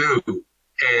to do.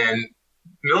 And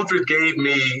Mildred gave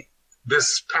me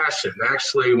this passion.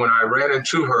 Actually, when I ran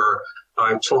into her,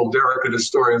 I told Derica this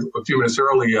story a few minutes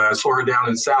earlier. I saw her down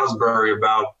in Salisbury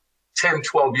about 10,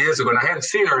 12 years ago, and I hadn't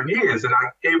seen her in years. And I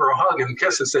gave her a hug and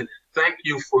kiss and said, thank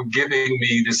you for giving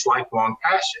me this lifelong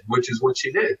passion, which is what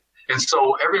she did. And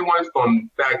so everyone from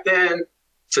back then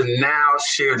to now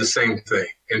share the same thing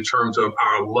in terms of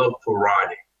our love for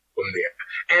riding from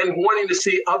there and wanting to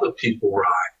see other people ride.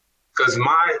 Because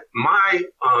my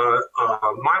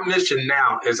mission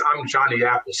now is I'm Johnny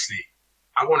Appleseed.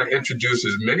 I want to introduce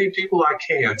as many people I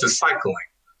can to cycling.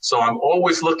 So I'm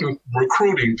always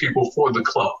recruiting people for the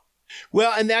club.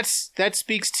 Well, and that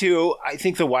speaks to, I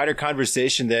think, the wider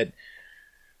conversation that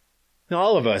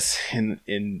all of us in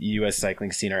the U.S.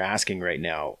 cycling scene are asking right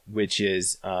now, which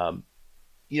is,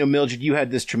 Mildred, you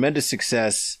had this tremendous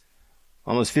success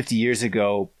almost 50 years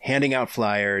ago, handing out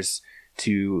flyers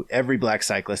to every black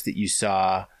cyclist that you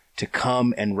saw to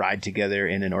come and ride together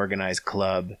in an organized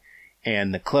club.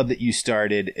 And the club that you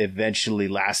started eventually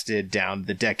lasted down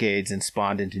the decades and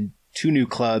spawned into 2 new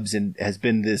clubs, and has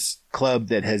been this club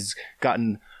that has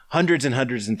gotten hundreds and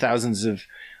hundreds and thousands of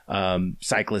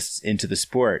cyclists into the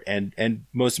sport. And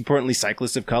most importantly,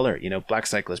 cyclists of color, black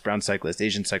cyclists, brown cyclists,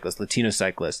 Asian cyclists, Latino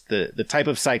cyclists, the type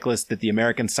of cyclist that the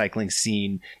American cycling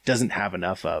scene doesn't have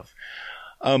enough of.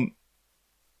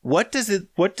 What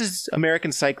does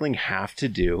American cycling have to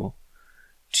do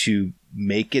to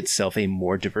make itself a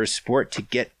more diverse sport, to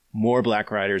get more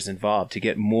black riders involved, to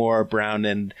get more brown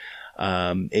and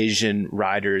Asian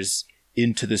riders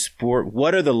into the sport?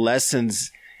 What are the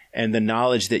lessons and the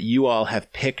knowledge that you all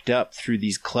have picked up through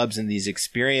these clubs and these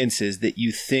experiences that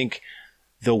you think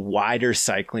the wider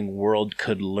cycling world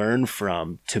could learn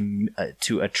from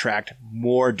to attract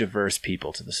more diverse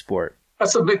people to the sport?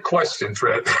 That's a big question,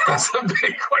 Fred. That's a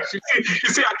big question. You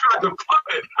see, I tried to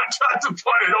punt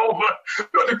it over,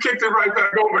 but you kicked it right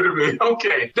back over to me.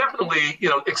 Okay, definitely,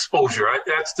 exposure.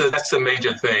 That's the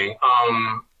major thing.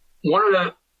 I'm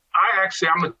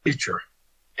a teacher,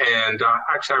 and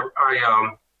I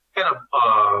had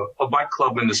a bike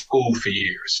club in the school for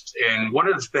years. And one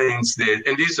of the things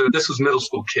this was middle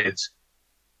school kids.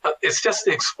 It's just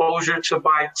the exposure to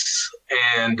bikes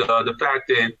and the fact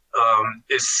that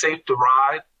it's safe to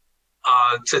ride,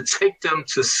 to take them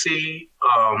to see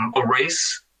a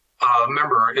race.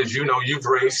 Remember, as you know, you've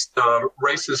raced.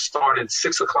 Races start at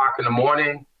 6 o'clock in the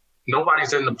morning.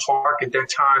 Nobody's in the park at that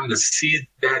time to see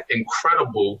that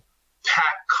incredible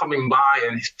pack coming by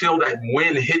and feel that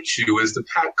wind hit you as the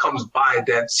pack comes by at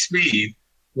that speed,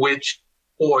 which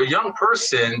for a young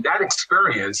person, that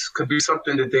experience could be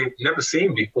something that they've never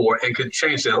seen before and could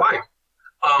change their life.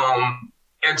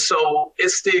 And so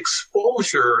it's the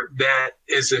exposure that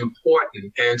is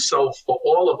important. And so for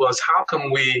all of us, how can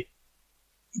we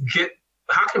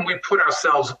put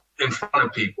ourselves in front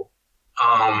of people?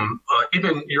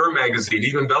 Even your magazine,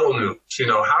 even Velo News,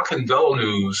 how can Velo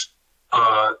News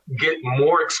get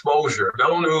more exposure?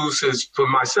 Velo News is, for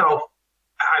myself,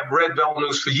 I've read Velo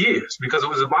News for years because it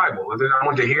was a Bible. And then I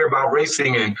wanted to hear about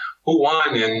racing and who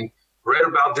won and read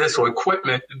about this or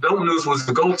equipment. Velo News was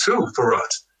the go-to for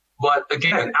us. But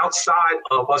again, outside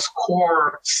of us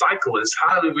core cyclists,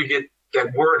 how do we get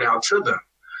that word out to them?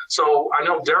 So I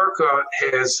know Derica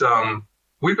has,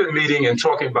 we've been meeting and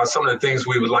talking about some of the things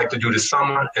we would like to do this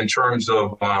summer in terms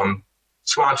of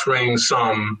sponsoring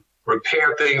some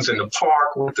repair things in the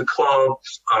park with the club,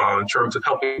 in terms of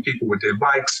helping people with their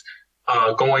bikes.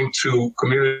 going to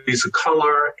communities of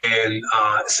color and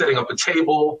setting up a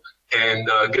table and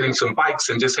getting some bikes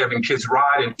and just having kids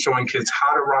ride and showing kids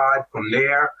how to ride from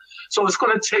there. So it's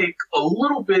going to take a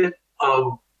little bit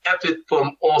of effort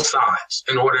from all sides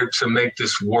in order to make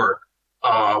this work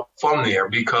from there,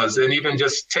 because and even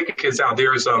just taking kids out,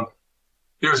 there's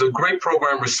a great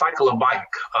program, Recycle a Bike,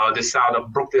 that's out of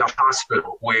Brookdale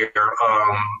Hospital, where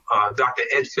Dr.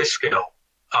 Ed Fishkill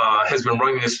has been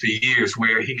running this for years,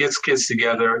 where he gets kids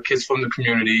together, kids from the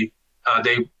community.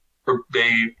 They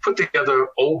put together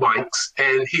old bikes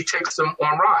and he takes them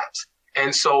on rides.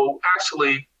 And so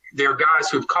actually there are guys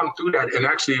who've come through that and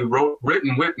actually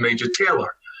written with Major Taylor.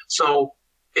 So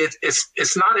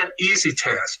it's not an easy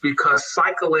task because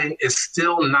cycling is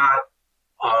still not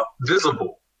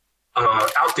visible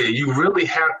out there. You really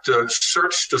have to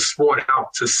search the sport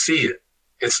out to see it.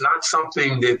 It's not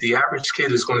something that the average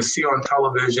kid is going to see on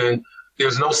television.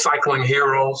 There's no cycling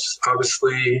heroes,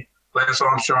 obviously. Lance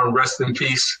Armstrong, rest in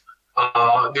peace.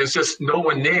 There's just no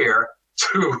one there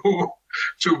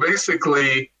to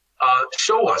basically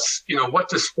show us, what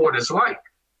the sport is like.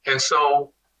 And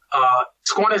so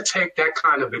it's going to take that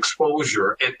kind of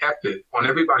exposure and effort on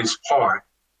everybody's part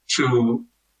to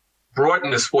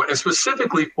broaden the sport, and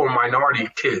specifically for minority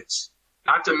kids,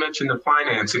 not to mention the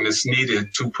financing that's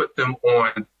needed to put them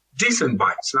on decent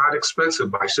bikes, not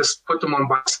expensive bikes, just put them on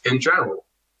bikes in general.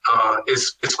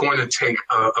 It's going to take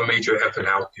a major effort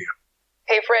out there.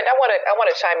 Hey, Fred, I want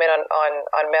to chime in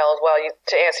on Mel as well.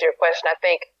 To answer your question, I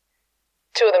think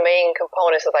two of the main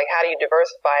components of how do you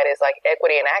diversify it is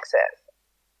equity and access.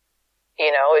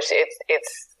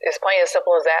 It's plain as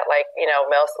simple as that.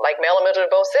 Mel and Mildred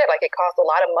both said, it costs a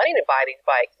lot of money to buy these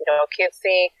bikes. Kids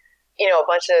see, a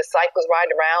bunch of cyclists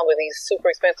riding around with these super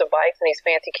expensive bikes and these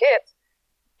fancy kits,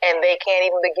 and they can't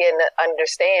even begin to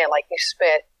understand, you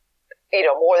spent,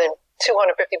 more than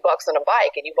 $250 on a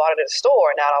bike and you bought it at a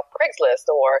store, not off Craigslist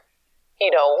or,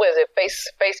 what is it,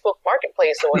 Facebook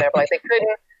Marketplace or whatever. They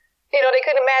couldn't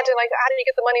imagine, how did you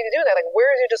get the money to do that?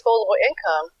 Where is your disposable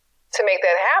income to make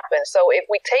that happen? So if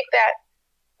we take that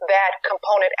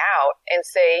component out and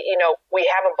say, we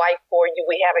have a bike for you,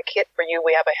 we have a kit for you,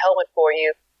 we have a helmet for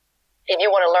you, and you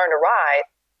want to learn to ride,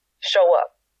 show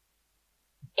up.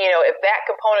 If that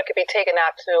component could be taken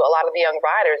out to a lot of the young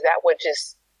riders,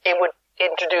 it would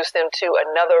introduce them to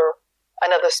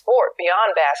another sport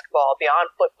beyond basketball, beyond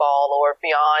football, or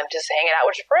beyond just hanging out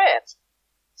with your friends.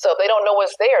 So if they don't know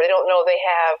what's there, they don't know they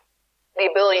have the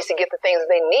abilities to get the things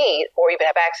they need or even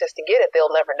have access to get it,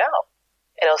 they'll never know.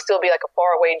 And it'll still be a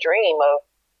faraway dream of,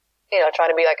 trying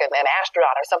to be an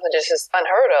astronaut or something just as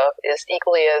unheard of, is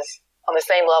equally as on the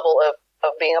same level of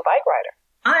being a bike rider.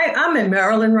 I'm in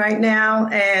Maryland right now,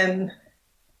 and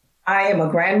I am a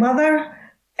grandmother.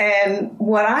 And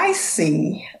what I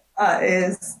see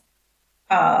is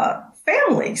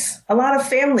families, a lot of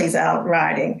families out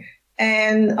riding.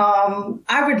 And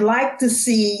I would like to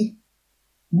see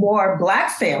more Black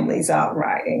families out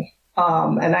riding.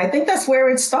 And I think that's where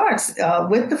it starts,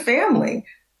 with the family.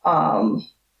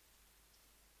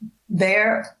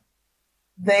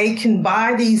 They can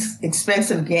buy these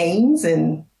expensive games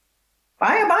and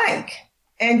buy a bike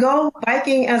and go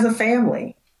biking as a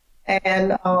family.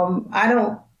 And I'm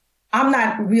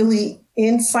not really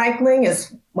in cycling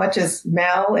as much as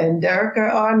Mel and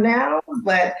Derica are now,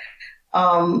 but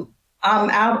I'm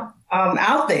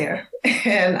out there,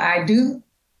 and I do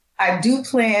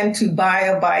plan to buy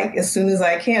a bike as soon as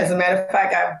I can. As a matter of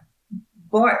fact, I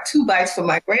bought 2 bikes for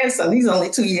my grandson. He's only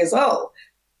 2 years old,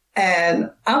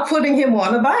 and I'm putting him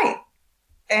on a bike.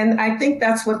 And I think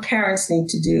that's what parents need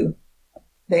to do.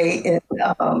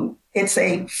 It's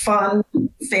a fun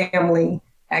family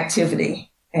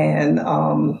activity, and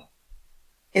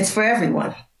it's for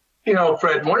everyone.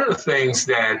 Fred, one of the things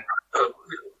that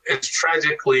as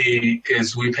tragically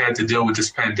as we've had to deal with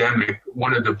this pandemic,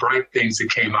 one of the bright things that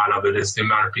came out of it is the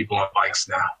amount of people on bikes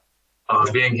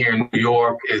now. Being here in New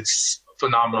York, it's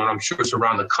phenomenal. I'm sure it's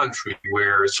around the country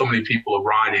where so many people are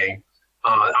riding,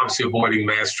 obviously avoiding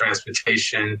mass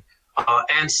transportation,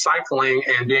 and cycling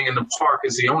and being in the park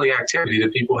is the only activity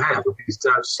that people have. If you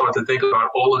start to think about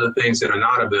all of the things that are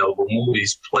not available,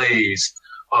 movies, plays,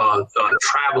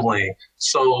 traveling.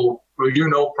 So,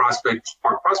 Prospect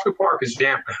Park. Prospect Park is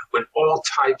jam-packed with all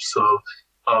types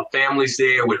of families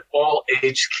there, with all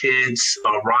age kids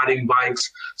riding bikes.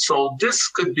 So this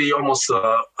could be almost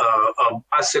a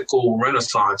bicycle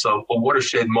renaissance, a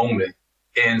watershed moment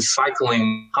in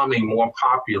cycling becoming more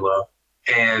popular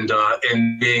and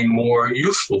being more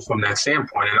useful from that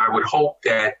standpoint. And I would hope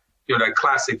that, that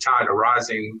classic tide, a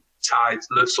rising tide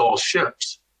lifts all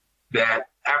ships, that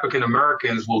African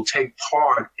Americans will take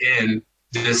part in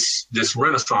this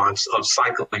renaissance of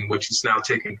cycling, which is now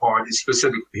taking part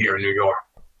specifically here in New York.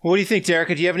 What do you think,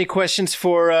 Derica? Do you have any questions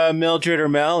for Mildred or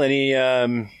Mel?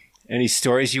 Any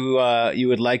stories you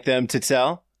would like them to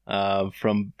tell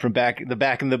from getting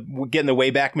the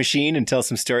Wayback Machine and tell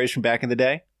some stories from back in the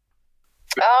day?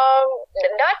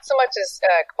 Not so much as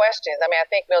questions. I mean, I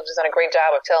think Mildred's done a great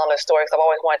job of telling those stories. I've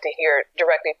always wanted to hear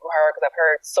directly from her because I've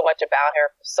heard so much about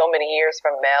her for so many years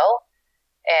from Mel,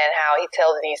 and how he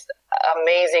tells these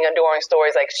amazing, adoring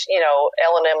stories. Like,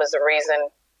 L&M is the reason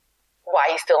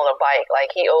why he's still on a bike. Like,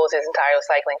 he owes his entire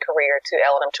cycling career to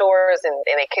L&M Tours, and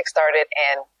they kickstarted,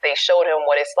 and they showed him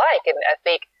what it's like. And I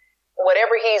think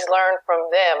whatever he's learned from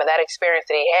them and that experience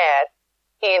that he had,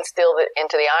 he instilled it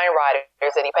into the Iron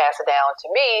Riders, and he passed it down to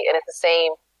me. And it's the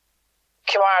same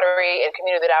camaraderie and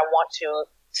community that I want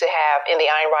to have in the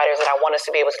Iron Riders, and I want us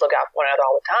to be able to look out for one another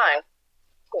all the time.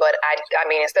 But I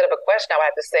mean, instead of a question, I would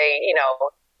have to say,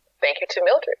 thank you to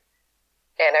Mildred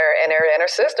and her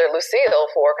sister Lucille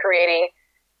for creating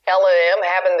L&M,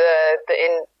 having the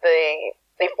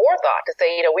forethought to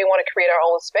say, we want to create our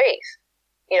own space.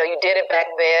 You did it back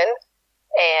then.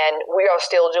 And we are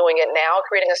still doing it now,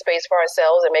 creating a space for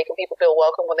ourselves and making people feel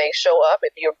welcome when they show up.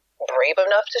 If you're brave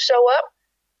enough to show up,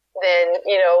 then,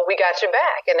 we got your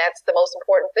back. And that's the most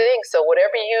important thing. So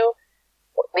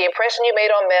the impression you made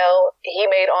on Mel, he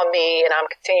made on me, and I'm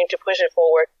continuing to push it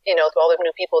forward, to all the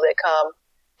new people that come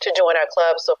to join our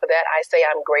club. So for that, I say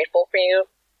I'm grateful for you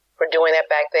for doing that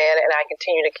back then. And I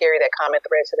continue to carry that comment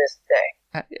thread to this day.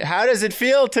 How does it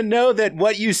feel to know that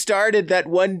what you started that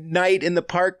one night in the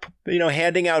park,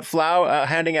 handing out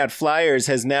flyers,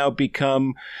 has now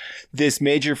become this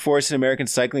major force in American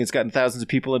cycling? It's gotten thousands of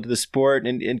people into the sport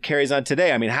and carries on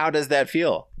today. I mean, how does that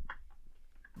feel?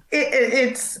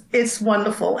 It's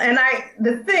wonderful. And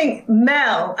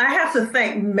Mel, I have to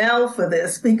thank Mel for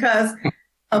this because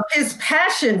of his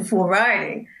passion for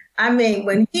riding. I mean,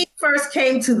 when he first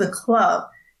came to the club,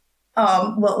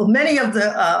 many of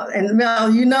and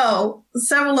Mel,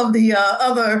 several of the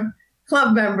other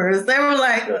club members, they were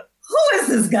like, who is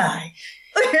this guy?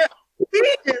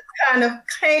 He just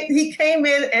came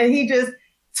in and he just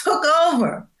took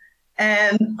over.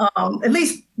 And at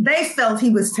least they felt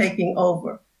he was taking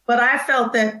over. But I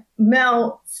felt that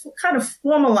Mel kind of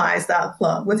formalized our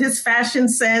club with his fashion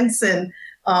sense and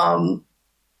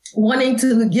wanting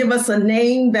to give us a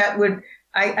name that would,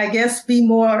 I guess, be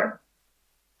more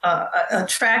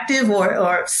attractive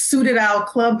or suited our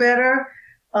club better.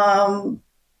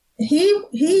 He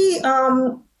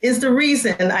is the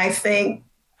reason, I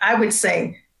would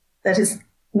say, that has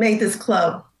made this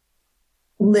club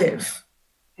live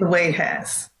the way it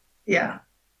has. Yeah.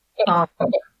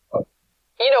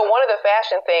 One of the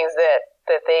fashion things that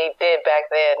they did back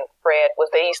then, Fred, was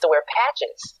they used to wear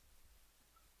patches.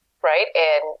 Right,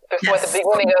 and before the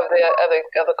beginning of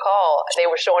the call, they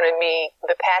were showing me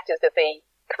the patches that they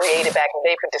created back in the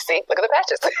day to see. Look at the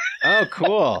patches. Oh,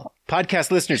 cool!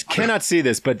 Podcast listeners cannot see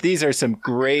this, but these are some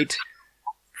great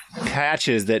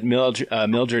patches that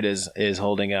Mildred is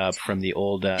holding up from the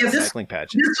old cycling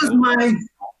patches.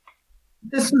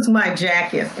 This was my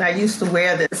jacket. I used to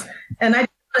wear this, and I want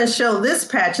to show this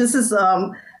patch. This is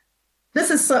the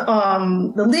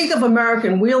League of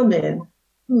American Wheelmen.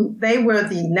 They were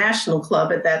the national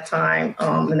club at that time,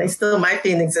 and they still might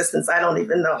be in existence. I don't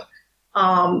even know.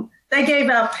 They gave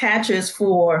out patches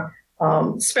for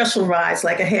special rides,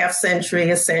 like a half century,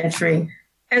 a century.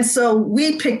 And so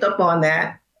we picked up on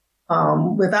that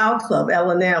with our club,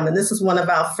 L&M. And this was one of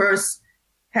our first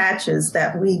patches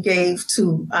that we gave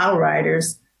to our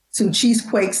riders to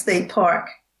Cheesequake State Park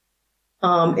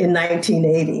in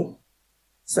 1980.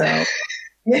 So,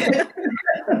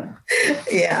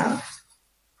 yeah.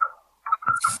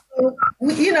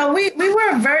 We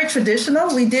were very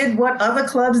traditional. We did what other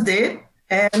clubs did,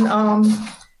 and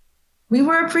we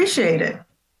were appreciated.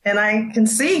 And I can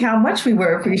see how much we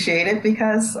were appreciated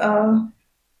because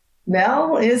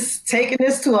Mel is taking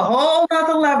this to a whole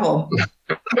other level.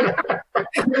 I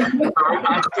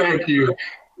thank you,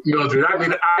 Mildred. I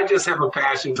mean, I just have a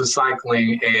passion for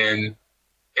cycling, and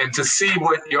to see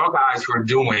what your guys were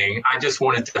doing, I just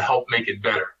wanted to help make it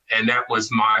better. And that was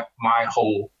my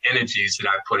whole energies that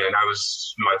I put in. I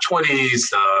was in my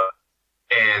 20s,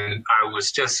 and I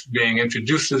was just being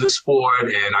introduced to the sport,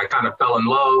 and I kind of fell in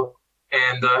love.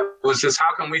 And it was just,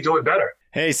 how can we do it better?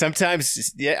 Hey,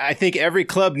 sometimes I think every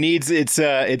club needs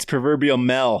its proverbial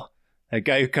Mel. That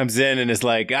guy who comes in and is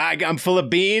like, I'm full of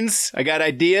beans, I got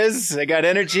ideas, I got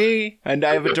energy, and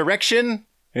I have a direction.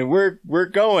 And we're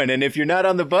going. And if you're not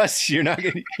on the bus, you're not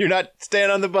staying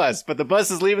on the bus. But the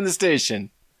bus is leaving the station.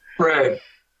 Right.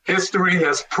 History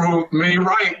has proved me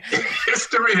right.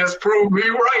 History has proved me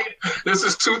right. This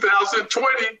is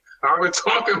 2020. We're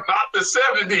talking about the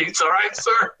 70s. All right,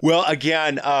 sir? Well,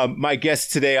 again, my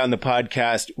guests today on the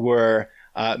podcast were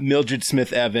Mildred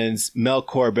Smith Evans, Mel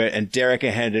Corbett, and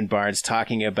Derica Hendon Barnes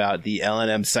talking about the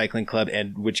L&M Cycling Club,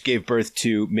 and which gave birth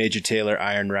to Major Taylor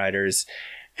Iron Riders.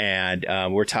 And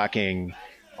we're talking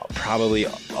probably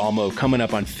almost coming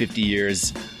up on 50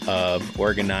 years of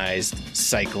organized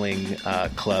cycling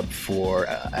club for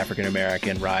African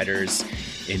American riders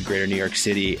in Greater New York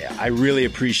City. I really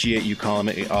appreciate you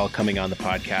all coming on the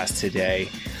podcast today.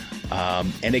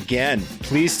 And again,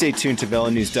 please stay tuned to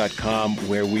VeloNews.com,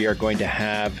 where we are going to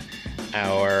have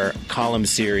our column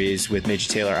series with Major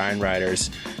Taylor Iron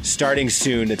Riders starting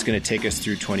soon. It's going to take us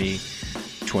through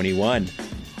 2021.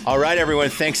 All right, everyone.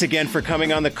 Thanks again for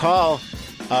coming on the call.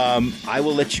 I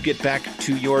will let you get back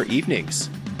to your evenings.